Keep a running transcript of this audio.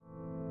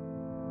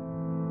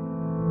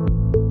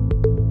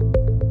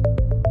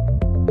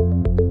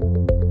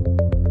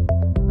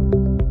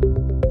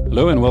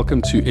Hello and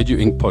welcome to Edu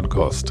Inc.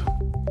 podcast.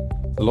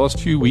 The last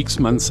few weeks,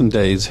 months and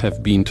days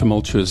have been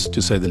tumultuous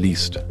to say the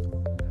least.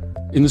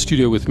 In the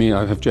studio with me,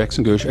 I have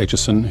Jackson Gersh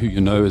Aitchison, who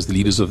you know as the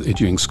leaders of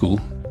Edu Inc. School.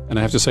 And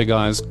I have to say,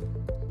 guys,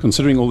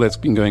 considering all that's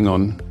been going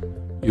on,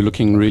 you're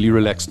looking really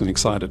relaxed and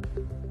excited.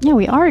 Yeah,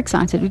 we are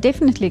excited. We're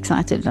definitely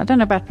excited. I don't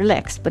know about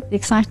relaxed, but the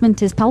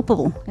excitement is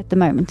palpable at the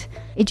moment.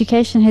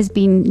 Education has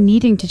been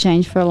needing to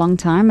change for a long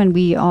time, and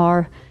we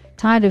are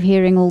tired of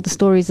hearing all the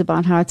stories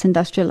about how it's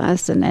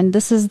industrialized. And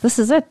this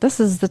is it. This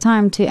is the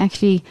time to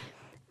actually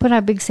put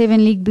our big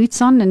 7-league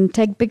boots on and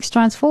take big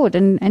strides forward.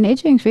 And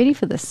Edu Inc.'s ready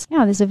for this.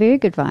 Yeah, there's a very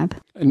good vibe.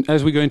 And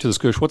as we go into this,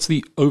 Gersh, what's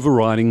the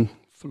overriding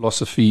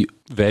philosophy,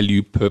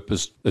 value,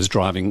 purpose that's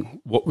driving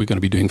what we're going to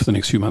be doing for the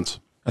next few months?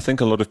 I think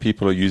a lot of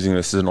people are using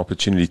this as an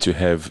opportunity to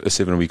have a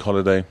 7-week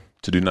holiday,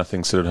 to do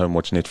nothing, sit at home,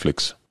 watch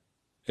Netflix.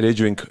 At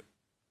Edu Inc.,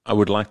 I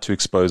would like to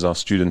expose our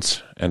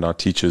students and our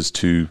teachers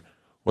to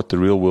what the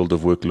real world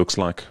of work looks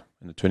like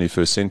in the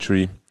 21st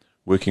century,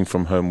 working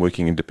from home,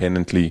 working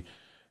independently,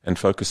 and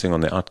focusing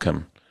on the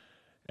outcome.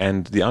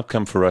 And the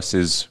outcome for us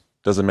is,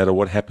 doesn't matter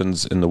what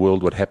happens in the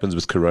world, what happens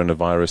with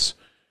coronavirus,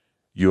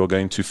 you are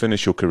going to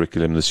finish your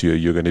curriculum this year,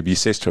 you're going to be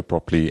assessed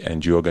properly,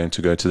 and you are going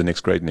to go to the next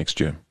grade next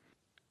year.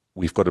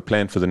 We've got a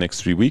plan for the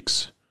next 3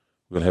 weeks.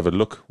 We'll have a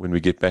look when we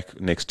get back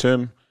next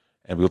term,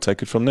 and we'll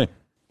take it from there.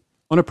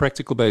 On a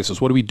practical basis,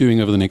 what are we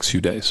doing over the next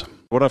few days?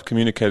 What I've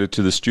communicated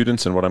to the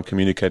students and what I'm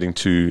communicating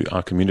to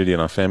our community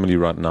and our family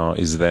right now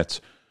is that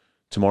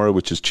tomorrow,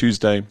 which is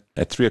Tuesday,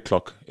 at 3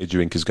 o'clock,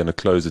 Edu Inc. is going to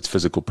close its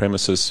physical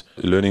premises.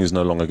 Learning is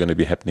no longer going to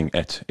be happening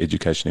at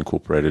Education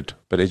Incorporated,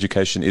 but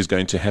education is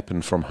going to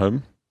happen from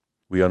home.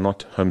 We are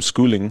not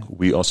homeschooling,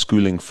 we are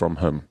schooling from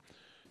home.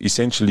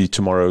 Essentially,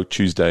 tomorrow,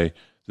 Tuesday,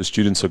 the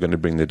students are going to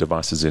bring their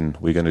devices in.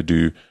 We're going to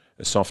do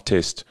a soft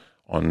test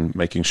on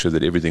making sure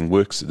that everything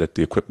works, that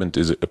the equipment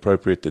is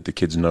appropriate, that the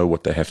kids know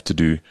what they have to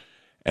do,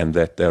 and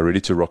that they're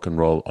ready to rock and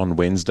roll on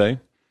Wednesday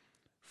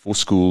for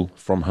school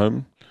from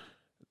home.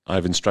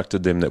 I've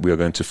instructed them that we are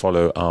going to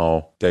follow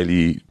our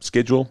daily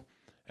schedule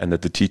and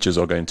that the teachers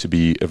are going to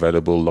be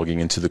available, logging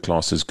into the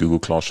classes, Google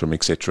Classroom,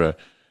 etc.,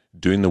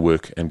 doing the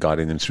work and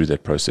guiding them through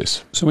that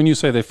process. So when you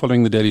say they're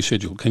following the daily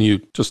schedule, can you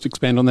just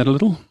expand on that a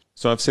little?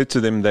 So I've said to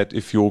them that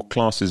if your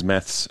class is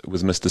maths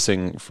with Mr.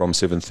 Singh from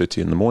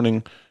 7:30 in the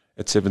morning,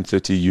 at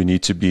 7:30 you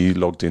need to be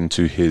logged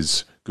into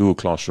his Google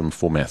Classroom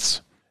for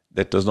maths.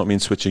 That does not mean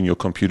switching your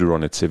computer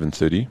on at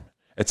 7:30.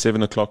 At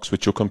 7 o'clock,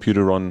 switch your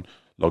computer on,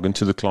 log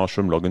into the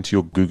classroom, log into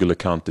your Google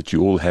account that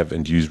you all have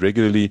and use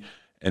regularly,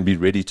 and be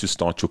ready to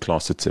start your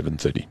class at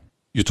 7:30.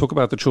 You talk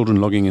about the children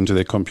logging into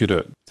their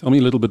computer. Tell me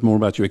a little bit more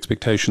about your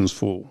expectations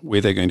for where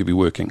they're going to be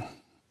working.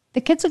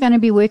 The kids are going to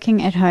be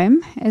working at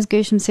home. As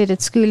Gershom said,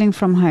 it's schooling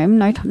from home,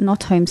 not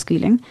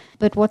homeschooling.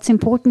 But what's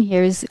important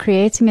here is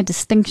creating a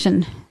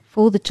distinction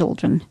for the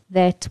children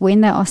that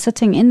when they are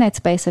sitting in that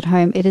space at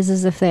home, it is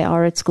as if they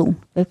are at school.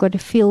 They've got to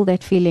feel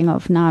that feeling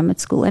of, now I'm at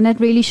school. And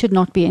it really should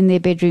not be in their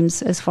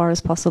bedrooms as far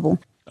as possible.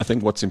 I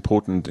think what's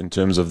important in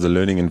terms of the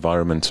learning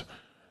environment,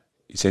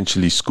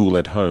 essentially school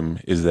at home,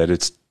 is that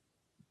it's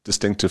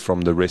distinctive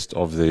from the rest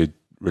of the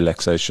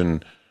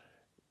relaxation,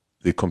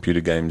 the computer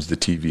games, the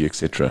TV,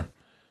 etc.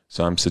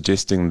 So I'm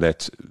suggesting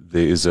that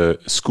there is a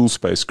school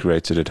space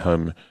created at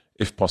home,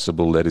 if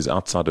possible, that is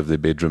outside of their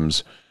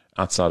bedrooms,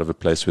 outside of a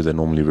place where they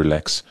normally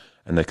relax,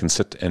 and they can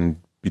sit and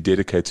be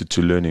dedicated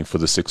to learning for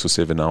the 6 or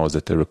 7 hours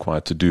that they're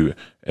required to do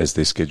as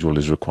their schedule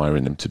is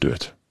requiring them to do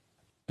it.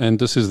 And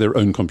this is their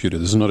own computer.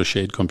 This is not a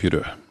shared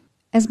computer.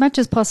 As much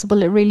as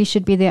possible, it really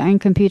should be their own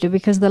computer,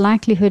 because the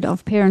likelihood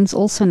of parents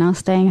also now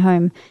staying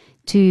home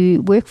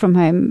to work from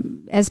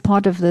home as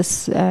part of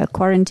this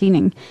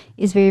quarantining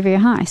is very, very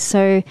high.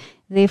 So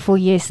therefore,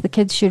 yes, the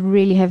kids should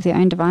really have their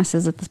own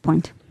devices at this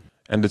point.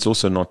 And it's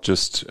also not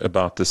just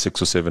about the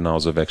 6 or 7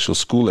 hours of actual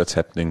school that's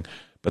happening,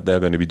 but they're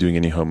going to be doing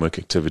any homework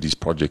activities,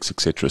 projects,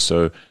 etc.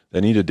 So they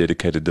need a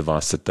dedicated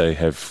device that they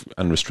have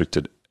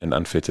unrestricted and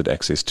unfettered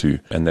access to,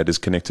 and that is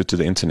connected to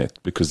the internet,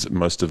 because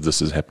most of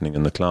this is happening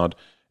in the cloud,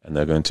 and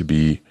they're going to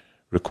be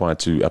required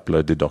to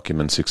upload their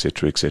documents,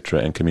 etc.,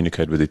 and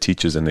communicate with their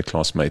teachers and their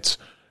classmates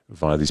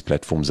via these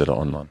platforms that are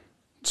online.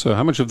 So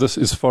how much of this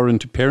is foreign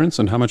to parents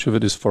and how much of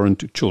it is foreign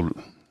to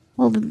children?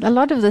 Well, a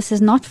lot of this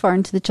is not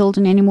foreign to the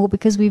children anymore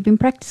because we've been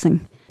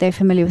practicing. They're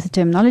familiar with the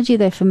terminology,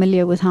 they're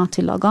familiar with how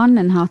to log on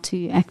and how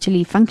to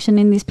actually function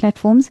in these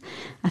platforms.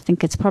 I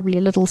think it's probably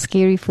a little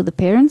scary for the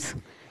parents,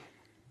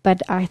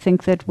 but I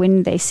think that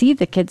when they see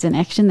the kids in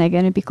action, they're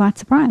going to be quite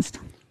surprised.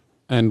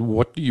 And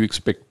what do you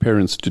expect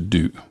parents to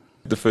do?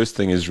 The first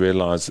thing is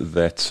realize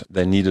that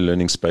they need a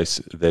learning space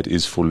that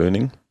is for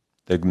learning.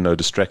 There are no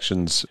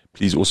distractions.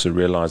 Please also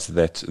realize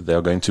that they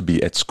are going to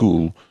be at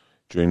school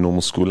during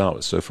normal school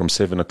hours. So from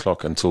 7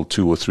 o'clock until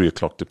 2 or 3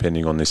 o'clock,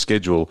 depending on their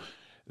schedule,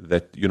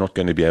 that you're not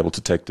going to be able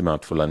to take them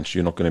out for lunch.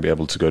 You're not going to be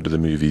able to go to the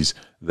movies.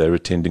 They're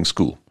attending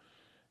school.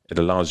 It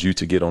allows you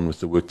to get on with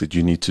the work that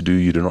you need to do.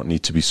 You do not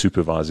need to be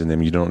supervising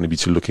them. You don't need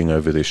to be looking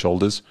over their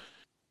shoulders.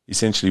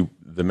 Essentially,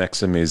 the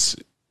maxim is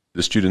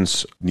the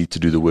students need to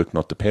do the work,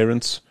 not the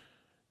parents.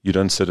 You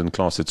don't sit in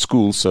class at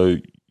school, so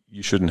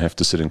you shouldn't have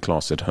to sit in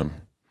class at home.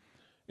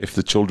 If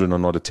the children are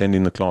not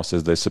attending the class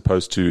as they're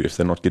supposed to, if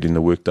they're not getting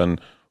the work done,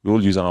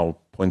 we'll use our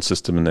point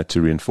system in that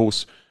to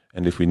reinforce.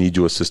 And if we need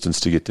your assistance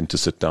to get them to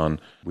sit down,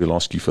 we'll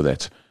ask you for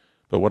that.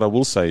 But what I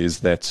will say is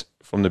that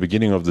from the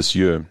beginning of this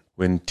year,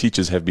 when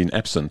teachers have been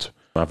absent,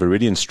 I've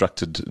already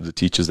instructed the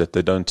teachers that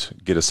they don't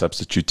get a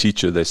substitute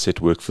teacher. They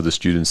set work for the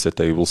students, that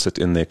they will sit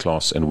in their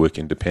class and work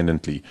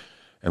independently.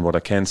 And what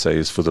I can say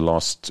is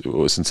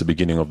since the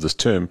beginning of this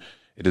term,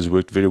 it has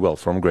worked very well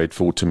from grade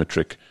 4 to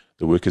matric.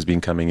 The work has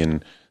been coming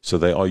in, so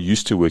they are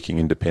used to working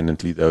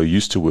independently. They are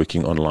used to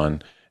working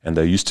online, and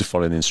they're used to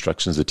following the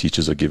instructions the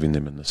teachers are giving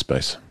them in this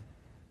space.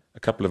 A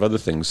couple of other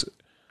things.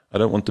 I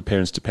don't want the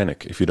parents to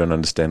panic if you don't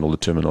understand all the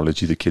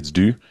terminology the kids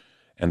do.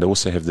 And they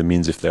also have the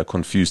means, if they're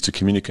confused, to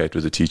communicate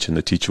with the teacher, and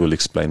the teacher will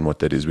explain what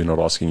that is. We're not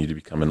asking you to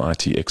become an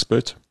IT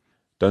expert.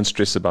 Don't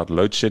stress about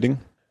load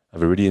shedding.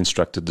 I've already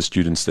instructed the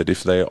students that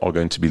if they are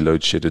going to be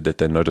load shedded, that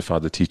they notify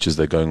the teachers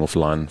they're going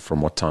offline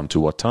from what time to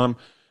what time,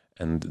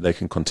 and they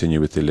can continue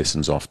with their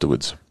lessons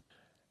afterwards.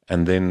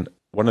 And then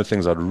one of the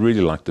things I'd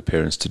really like the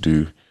parents to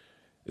do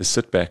is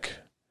sit back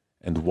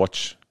and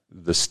watch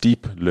the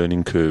steep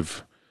learning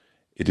curve.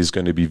 It is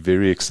going to be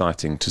very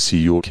exciting to see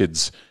your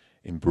kids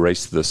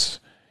embrace this,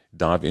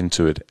 dive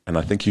into it, and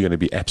I think you're going to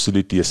be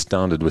absolutely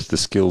astounded with the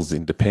skills, the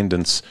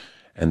independence,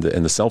 and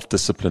the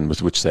self-discipline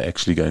with which they're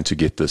actually going to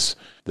get this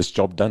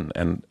job done.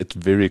 And it's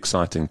very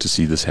exciting to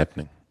see this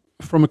happening.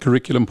 From a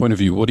curriculum point of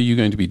view, what are you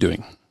going to be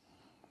doing?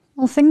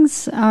 Well,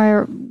 things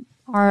are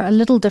a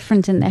little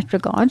different in that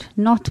regard,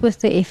 not with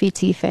the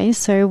FET phase.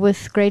 So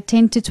with grade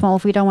 10 to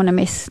 12, we don't want to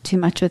mess too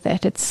much with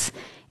that. It's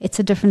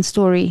a different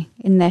story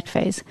in that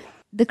phase.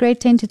 The grade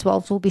 10 to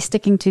 12 will be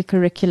sticking to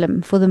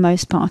curriculum for the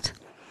most part.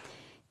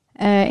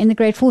 In the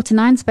grade 4 to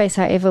 9 space,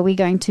 however, we're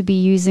going to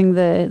be using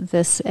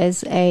this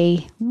as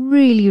a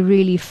really,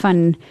 really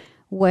fun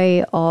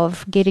way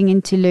of getting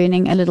into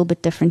learning a little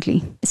bit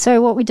differently.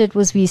 So what we did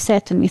was we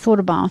sat and we thought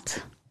about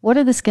what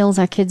are the skills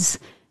our kids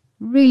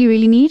really,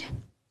 really need,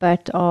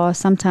 but are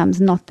sometimes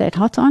not that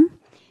hot on.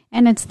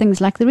 And it's things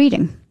like the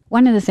reading.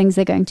 One of the things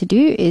they're going to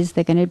do is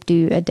they're going to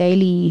do a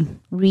daily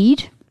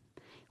read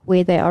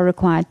where they are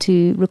required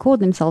to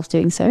record themselves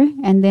doing so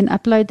and then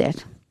upload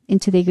that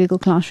into their Google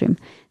Classroom.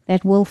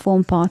 That will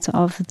form part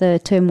of the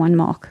term 1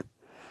 mark.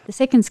 The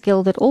second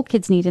skill that all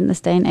kids need in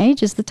this day and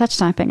age is the touch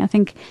typing. I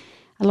think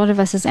a lot of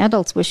us as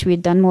adults wish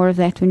we'd done more of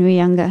that when we were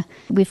younger.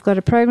 We've got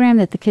a program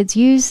that the kids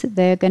use.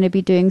 They're going to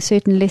be doing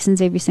certain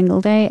lessons every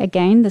single day.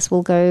 Again, this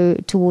will go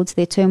towards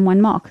their term 1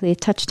 mark, their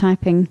touch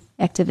typing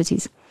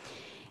activities.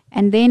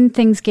 And then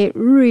things get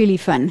really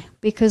fun,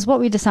 because what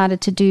we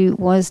decided to do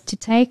was to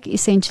take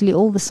essentially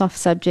all the soft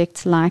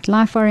subjects like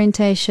life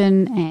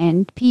orientation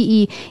and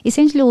PE,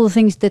 essentially all the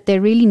things that they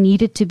really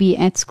needed to be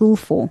at school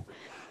for.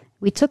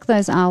 We took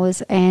those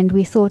hours and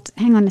we thought,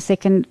 hang on a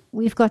second,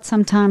 we've got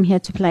some time here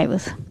to play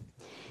with.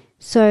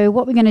 So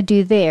what we're going to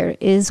do there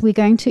is we're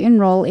going to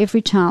enroll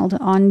every child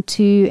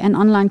onto an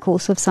online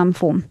course of some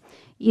form,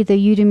 either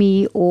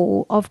Udemy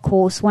or, of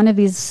course, one of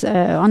these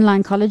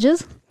online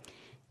colleges.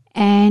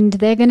 And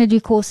they're going to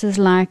do courses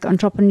like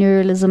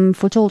entrepreneurialism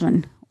for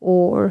children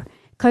or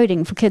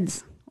coding for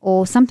kids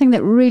or something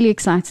that really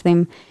excites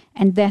them.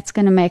 And that's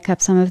going to make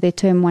up some of their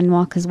term 1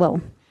 mark as well.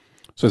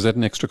 So is that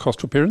an extra cost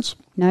for parents?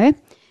 No,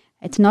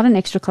 it's not an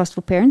extra cost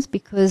for parents,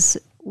 because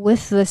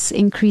with this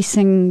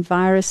increasing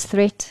virus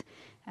threat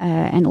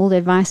and all the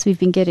advice we've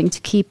been getting to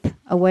keep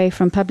away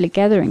from public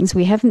gatherings,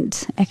 we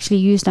haven't actually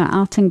used our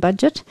outing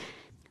budget.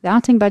 The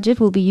outing budget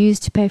will be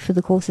used to pay for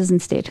the courses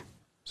instead.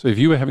 So if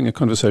you were having a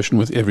conversation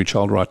with every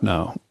child right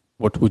now,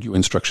 what would your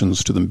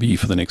instructions to them be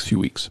for the next few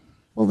weeks?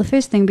 Well, the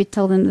first thing we'd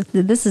tell them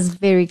that this is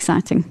very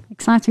exciting.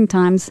 Exciting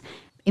times.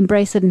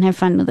 Embrace it and have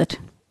fun with it.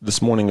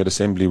 This morning at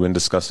assembly, when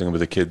discussing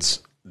with the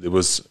kids, there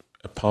was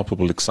a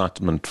palpable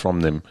excitement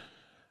from them.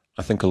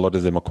 I think a lot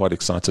of them are quite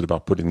excited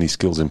about putting these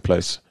skills in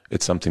place.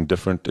 It's something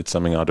different. It's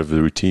something out of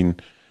the routine.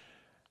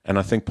 And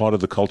I think part of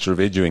the culture of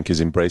EduInc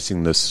is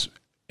embracing this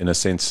in a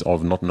sense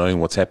of not knowing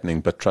what's happening,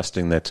 but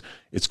trusting that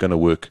it's going to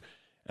work.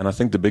 And I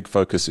think the big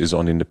focus is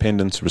on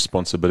independence,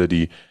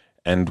 responsibility.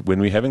 And when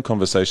we're having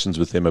conversations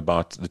with them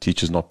about the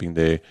teachers not being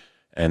there,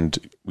 and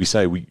we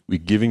say, we're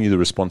giving you the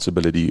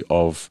responsibility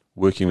of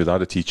working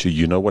without a teacher,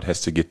 you know what has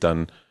to get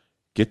done,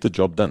 get the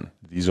job done.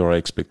 These are our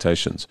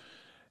expectations.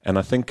 And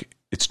I think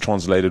it's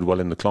translated well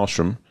in the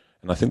classroom.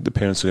 And I think the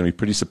parents are going to be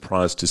pretty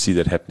surprised to see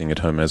that happening at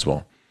home as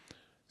well.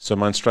 So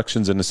my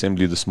instructions in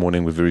assembly this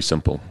morning were very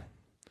simple.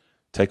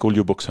 Take all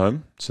your books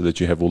home so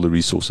that you have all the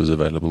resources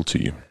available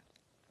to you.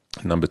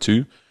 Number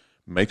 2,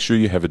 make sure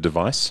you have a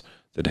device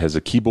that has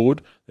a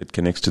keyboard that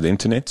connects to the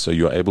internet so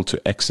you're able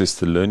to access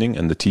the learning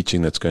and the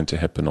teaching that's going to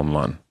happen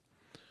online.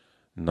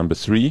 Number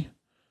 3,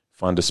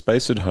 find a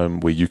space at home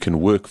where you can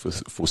work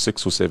for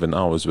 6 or 7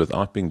 hours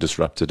without being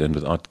disrupted and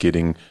without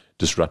getting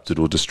disrupted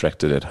or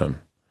distracted at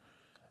home.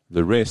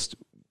 The rest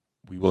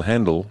we will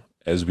handle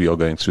as we are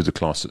going through the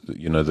class,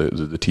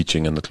 the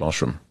teaching in the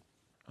classroom.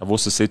 I've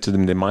also said to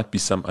them there might be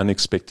some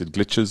unexpected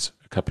glitches,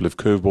 a couple of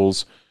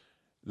curveballs.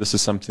 This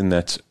is something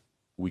that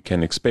we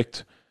can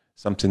expect.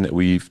 something that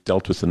we've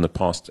dealt with in the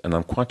past, and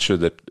I'm quite sure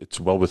that it's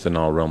well within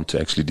our realm to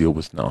actually deal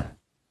with now.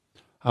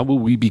 How will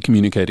we be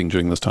communicating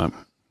during this time?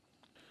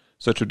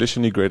 So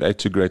traditionally, grade 8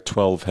 to grade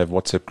 12 have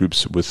WhatsApp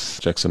groups with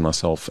Jackson and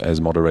myself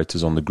as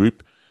moderators on the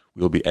group.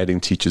 We'll be adding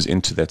teachers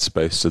into that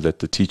space so that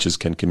the teachers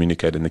can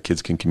communicate and the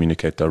kids can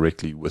communicate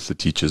directly with the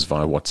teachers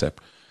via WhatsApp.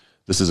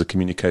 This is a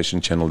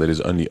communication channel that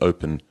is only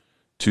open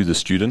to the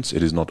students.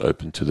 It is not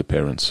open to the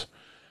parents.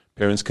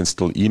 Parents can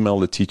still email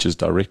the teachers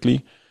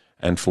directly,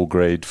 and for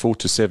grade 4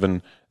 to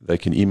 7, they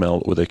can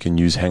email or they can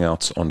use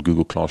Hangouts on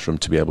Google Classroom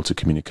to be able to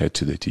communicate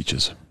to their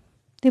teachers.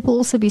 There will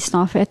also be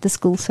staff at the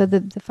school, so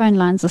the phone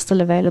lines are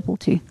still available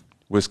too.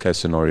 Worst case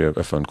scenario,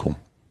 a phone call.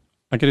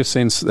 I get a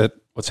sense that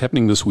what's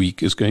happening this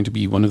week is going to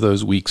be one of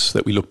those weeks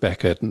that we look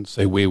back at and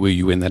say, where were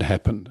you when that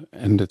happened?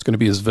 And it's going to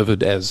be as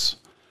vivid as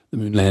the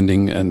moon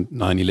landing and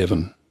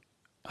 9/11.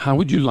 How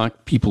would you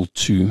like people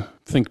to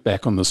think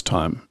back on this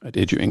time at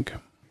Edu Inc?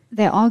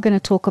 They are going to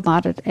talk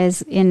about it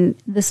as in,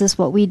 this is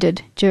what we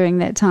did during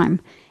that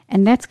time.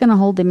 And that's going to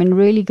hold them in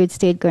really good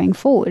stead going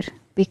forward,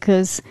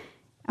 because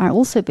I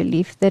also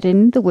believe that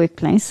in the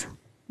workplace,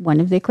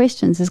 one of their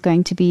questions is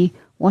going to be,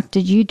 what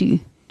did you do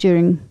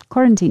during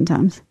quarantine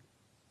times?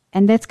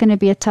 And that's going to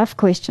be a tough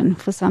question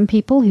for some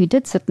people who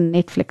did sit on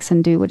Netflix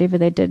and do whatever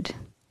they did,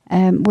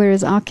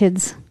 whereas our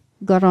kids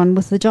got on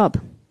with the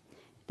job.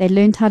 They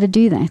learned how to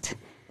do that.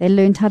 They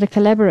learned how to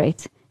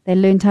collaborate. They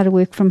learned how to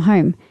work from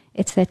home.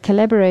 It's that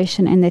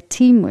collaboration and that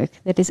teamwork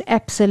that is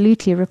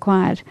absolutely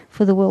required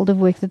for the world of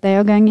work that they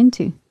are going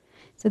into.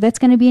 So that's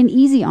going to be an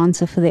easy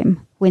answer for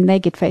them when they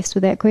get faced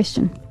with that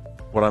question.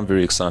 What I'm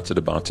very excited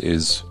about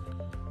is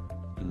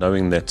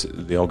knowing that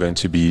there are going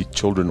to be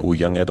children or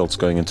young adults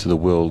going into the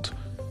world,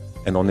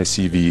 and on their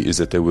CV is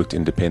that they worked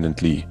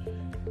independently.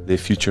 Their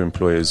future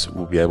employers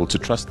will be able to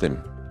trust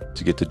them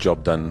to get the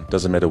job done.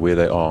 Doesn't matter where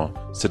they are,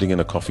 sitting in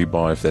a coffee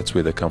bar if that's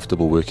where they're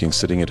comfortable working,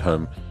 sitting at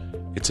home.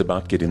 It's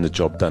about getting the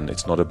job done.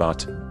 It's not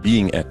about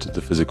being at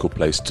the physical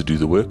place to do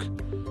the work.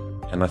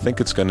 And I think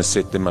it's going to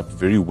set them up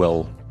very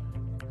well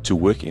to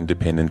work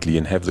independently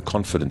and have the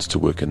confidence to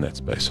work in that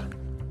space.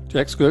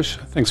 Jax, Gersh,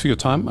 thanks for your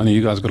time. I know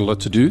you guys got a lot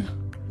to do.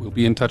 We'll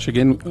be in touch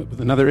again with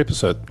another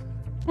episode.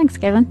 Thanks,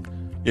 Kevin.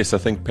 Yes, I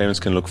think parents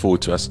can look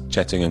forward to us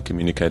chatting and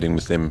communicating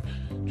with them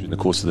during the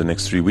course of the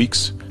next 3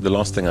 weeks. The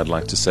last thing I'd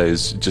like to say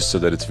is, just so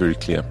that it's very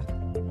clear,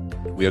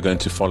 we are going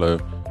to follow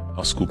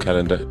our school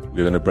calendar.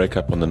 We're going to break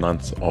up on the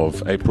 9th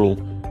of April,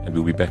 and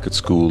we'll be back at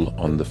school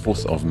on the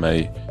 4th of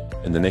May.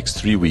 In the next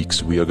 3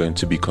 weeks, we are going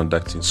to be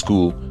conducting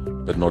school,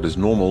 but not as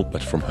normal,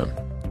 but from home.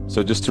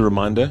 So just a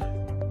reminder,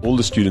 all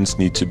the students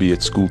need to be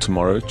at school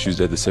tomorrow,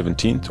 Tuesday the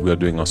 17th. We are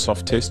doing our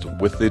soft test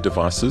with their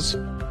devices.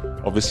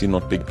 Obviously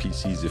not big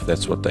PCs if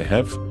that's what they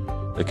have.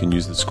 They can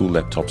use the school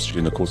laptops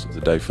during the course of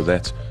the day for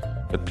that.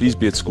 But please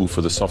be at school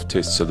for the soft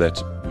test so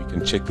that we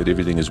can check that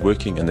everything is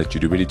working and that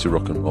you're ready to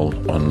rock and roll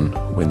on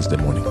Wednesday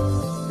morning.